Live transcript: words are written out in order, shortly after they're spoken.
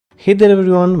Hey there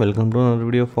everyone, welcome to another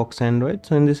video of Foxandroid.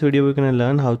 So in this video we're going to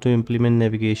learn how to implement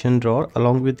navigation drawer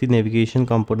along with the navigation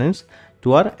components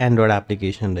to our Android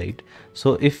application, right?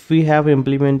 So if we have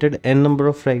implemented n number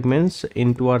of fragments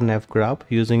into our nav graph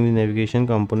using the navigation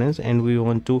components and we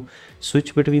want to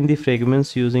switch between the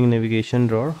fragments using navigation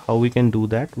drawer, how we can do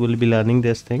that, we'll be learning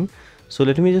this thing. So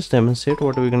let me just demonstrate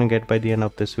what we're going to get by the end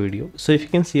of this video. So if you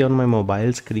can see on my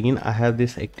mobile screen, I have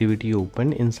this activity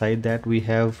open. Inside that we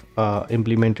have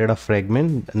implemented a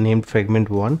fragment named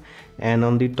fragment1, and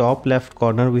on the top left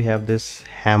corner we have this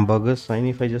hamburger sign.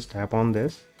 If I just tap on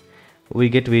this, we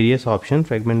get various options: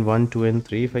 fragment 1, 2 and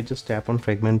 3. If I just tap on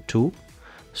fragment 2,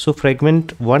 so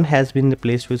fragment 1 has been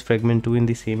replaced with fragment 2 in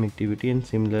the same activity, and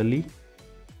similarly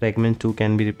fragment 2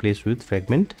 can be replaced with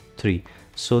fragment 3.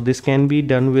 So this can be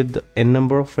done with n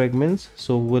number of fragments.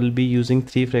 So we'll be using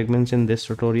 3 fragments in this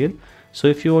tutorial. So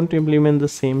if you want to implement the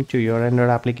same to your Android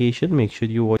application, make sure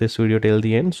you watch this video till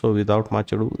the end. So without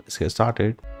much ado, let's get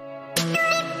started.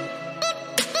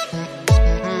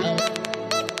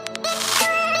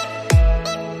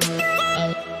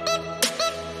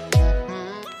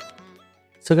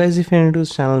 So guys, if you're new to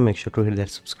this channel, make sure to hit that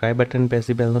subscribe button, press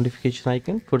the bell notification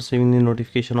icon for receiving the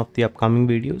notification of the upcoming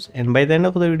videos. And by the end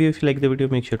of the video, if you like the video,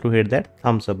 make sure to hit that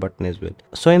thumbs up button as well.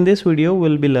 So in this video,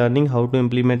 we'll be learning how to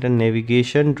implement a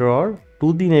navigation drawer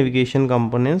to the navigation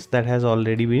components that has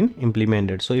already been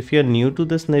implemented. So if you're new to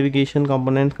this navigation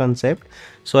component concept,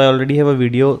 so I already have a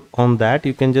video on that.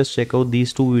 You can just check out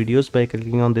these 2 videos by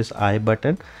clicking on this I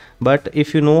button. But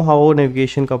if you know how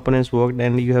navigation components work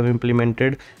and you have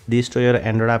implemented these to your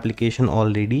Android application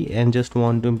already and just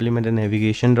want to implement a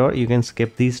navigation drawer, you can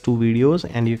skip these 2 videos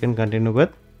and you can continue with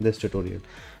this tutorial.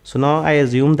 So now I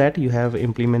assume that you have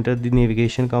implemented the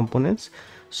navigation components.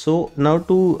 So now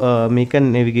to make a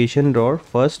navigation drawer,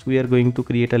 first we are going to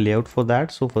create a layout for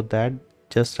that. So for that,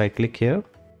 just right click here,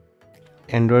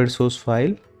 Android source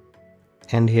file,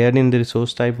 and here in the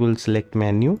resource type we'll select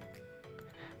menu,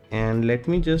 and let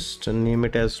me just name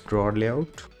it as drawer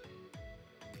layout.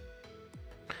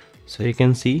 So you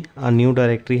can see a new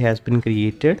directory has been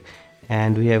created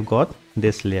and we have got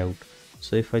this layout.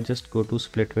 So if I just go to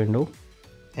split window,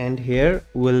 and here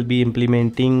we'll be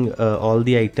implementing all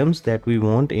the items that we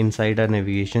want inside our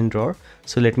navigation drawer.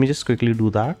 So let me just quickly do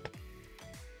that.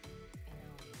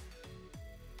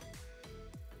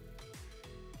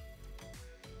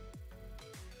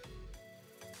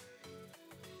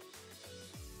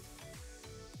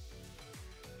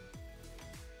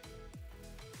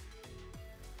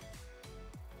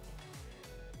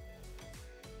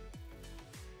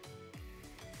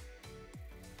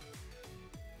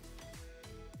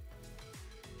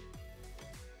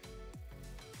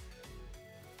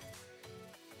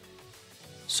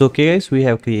 So okay guys, we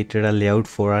have created a layout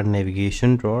for our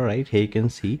navigation drawer. Right here you can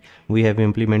see we have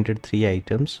implemented 3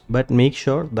 items, but make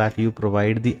sure that you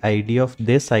provide the ID of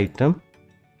this item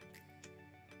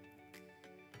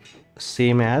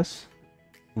same as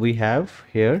we have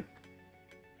here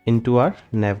into our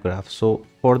nav graph. So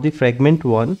for the fragment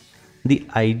 1, the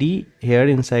ID here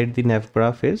inside the nav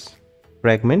graph is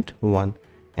fragment 1,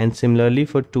 and similarly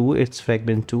for 2 it's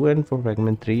fragment 2, and for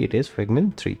fragment 3 it is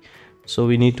fragment 3. So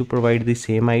we need to provide the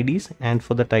same IDs, and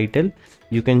for the title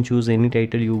you can choose any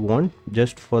title you want.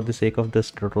 Just for the sake of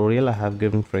this tutorial, I have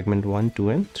given fragment 1, 2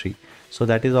 and 3. So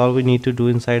that is all we need to do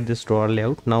inside this drawer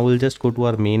layout. Now we'll just go to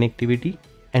our main activity,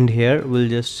 and here we'll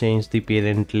just change the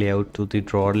parent layout to the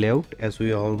drawer layout. As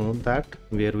we all know that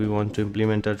where we want to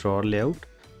implement a drawer layout,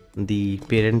 the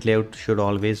parent layout should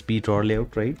always be drawer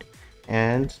layout, right?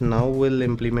 And now we'll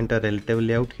implement a relative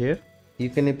layout here. You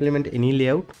can implement any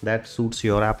layout that suits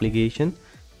your application,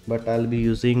 but I'll be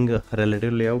using a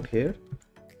relative layout here.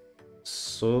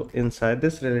 So inside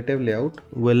this relative layout,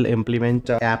 we'll implement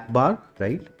a app bar,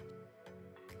 right?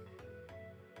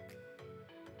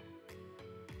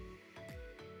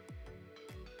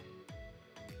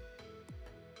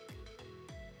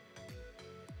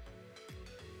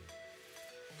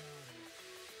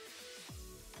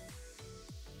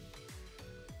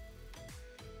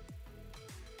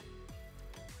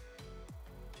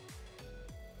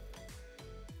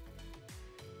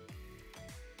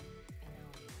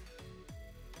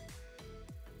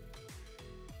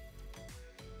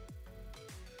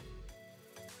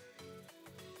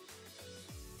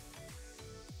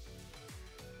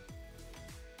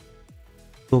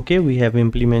 Okay, we have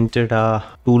implemented a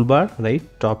toolbar, right?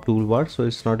 Top toolbar. So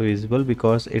it's not visible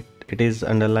because it is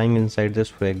underlying inside this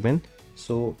fragment.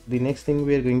 So the next thing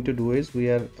we are going to do is we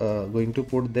are going to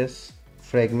put this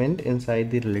fragment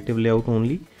inside the relative layout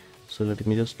only. So let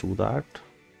me just do that.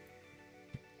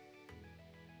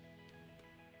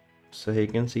 So here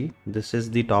you can see this is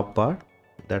the top bar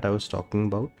that I was talking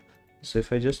about. So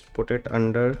if I just put it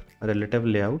under relative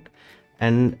layout,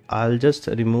 and I'll just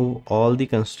remove all the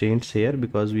constraints here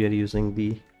because we are using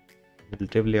the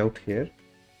relative layout here,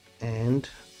 and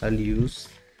I'll use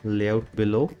layout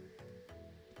below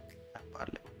bar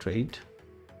layout, right?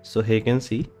 So here you can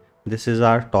see this is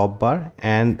our top bar,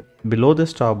 and below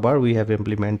this top bar we have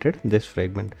implemented this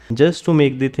fragment. Just to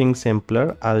make the thing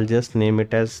simpler, I'll just name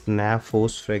it as nav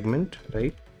host fragment,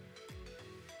 right?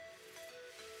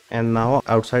 And now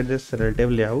outside this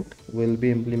relative layout we'll be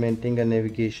implementing a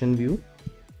navigation view.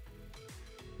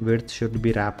 Width should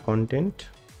be wrap content,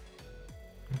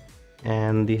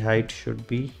 and the height should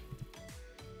be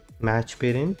match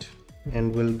parent,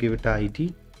 and we'll give it an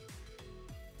ID.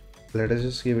 Let us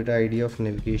just give it an ID of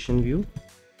navigation view.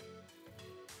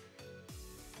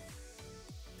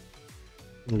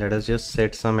 Let us just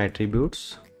set some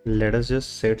attributes.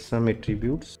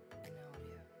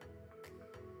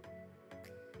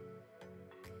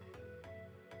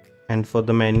 And for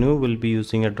the menu we'll be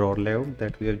using a drawer layout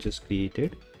that we have just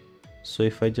created. So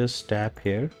if I just tap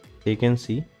here, you can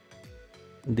see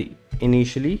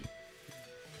initially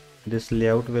this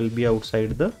layout will be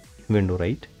outside the window,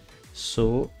 right?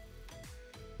 So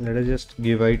let us just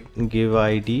give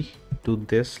ID to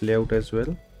this layout as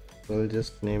well. I'll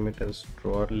just name it as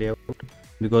drawer layout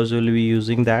because we'll be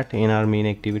using that in our main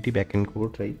activity backend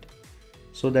code, right?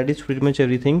 So that is pretty much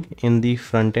everything in the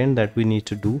front end that we need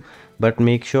to do. But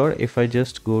make sure, if I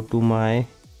just go to my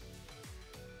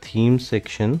theme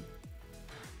section,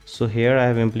 so here I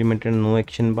have implemented no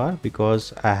action bar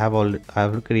because I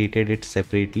have created it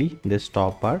separately, this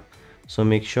top bar. So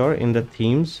make sure in the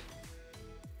themes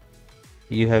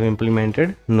you have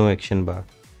implemented no action bar.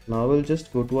 Now we'll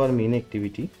just go to our main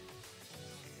activity.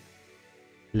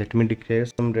 Let me declare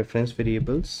some reference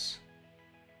variables.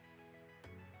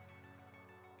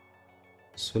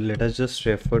 So let us just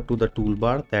refer to the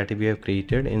toolbar that we have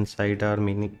created inside our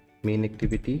main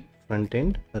activity front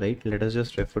end, right? Let us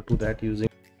just refer to that using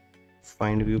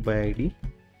find view by ID.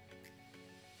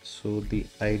 So the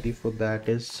ID for that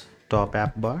is top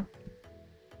app bar,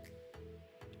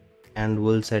 and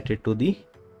we'll set it to the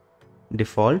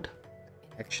default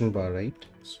action bar, right?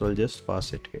 So I'll just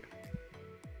pass it here.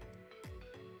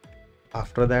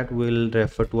 After that we'll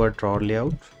refer to our drawer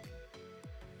layout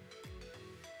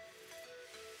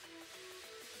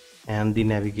and the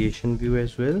navigation view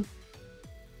as well.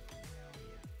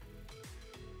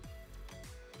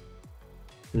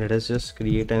 Let us just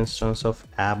create an instance of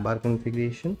app bar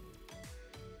configuration.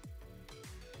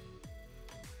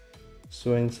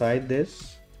 So inside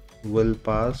this we'll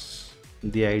pass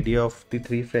the ID of the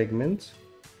 3 fragments.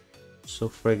 So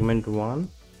fragment 1,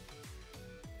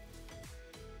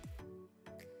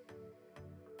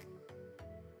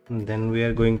 then we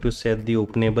are going to set the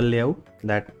openable layout.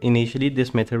 That initially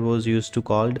this method was used to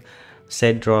called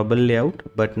set drawable layout,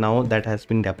 but now that has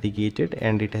been deprecated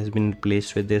and it has been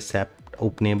replaced with this set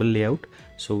openable layout.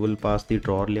 So we'll pass the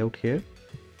drawer layout here,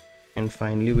 and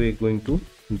finally we're going to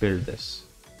build this,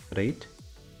 right?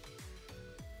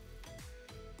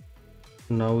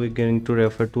 Now we're going to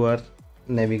refer to our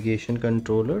navigation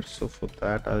controller. So for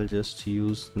that I'll just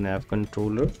use nav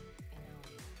controller.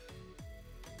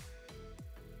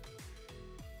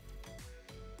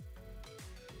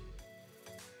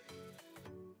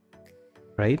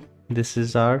 Right, this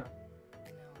is our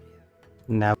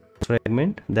nav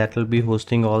fragment that will be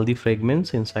hosting all the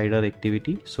fragments inside our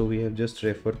activity. So we have just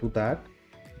referred to that.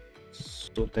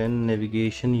 So then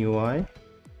navigation UI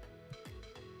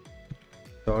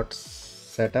dot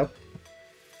setup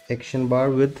action bar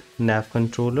with nav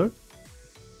controller,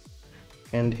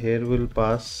 and here we'll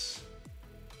pass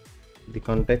the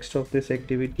context of this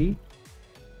activity,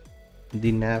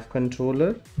 the nav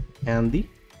controller, and the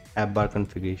app bar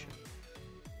configuration.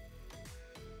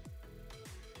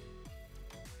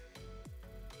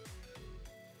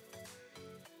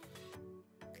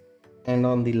 And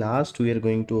on the last we are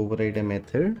going to override a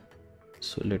method.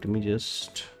 So let me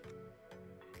just,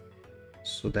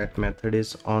 so that method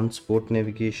is on sport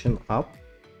navigation up.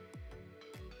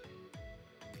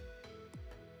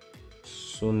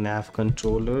 So nav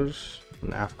controller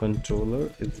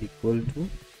is equal to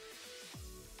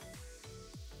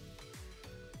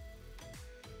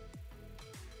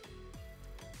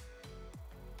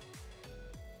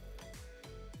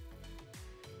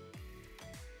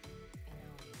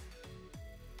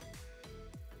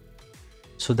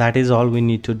So that is all we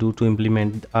need to do to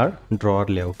implement our drawer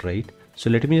layout, right? So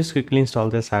let me just quickly install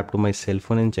this app to my cell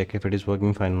phone and check if it is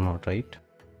working fine or not, right?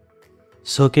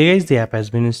 So okay guys, the app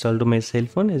has been installed to my cell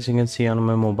phone. As you can see on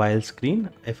my mobile screen,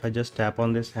 if I just tap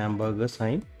on this hamburger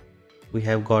sign, we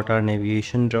have got our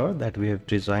navigation drawer that we have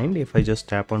designed. If I just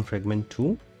tap on fragment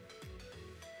 2,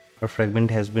 our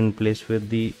fragment has been replaced with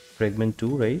the fragment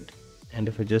 2, right? And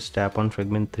if I just tap on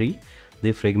fragment 3,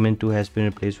 the fragment 2 has been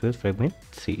replaced with fragment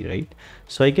 3, right?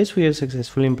 So I guess we have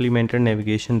successfully implemented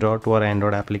navigation drawer to our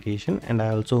Android application, and I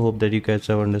also hope that you guys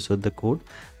have understood the code.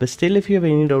 But still, if you have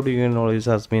any doubt, you can always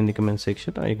ask me in the comment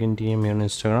section, or you can DM me on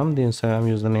Instagram. The Instagram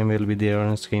username will be there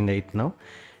on screen right now.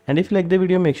 And if you like the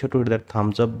video, make sure to hit that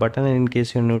thumbs up button, and in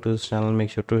case you're new to this channel, make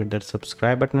sure to hit that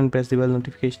subscribe button and press the bell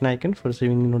notification icon for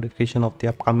receiving the notification of the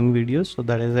upcoming videos. So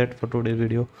that is it for today's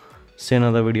video. See you in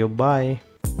another video. Bye.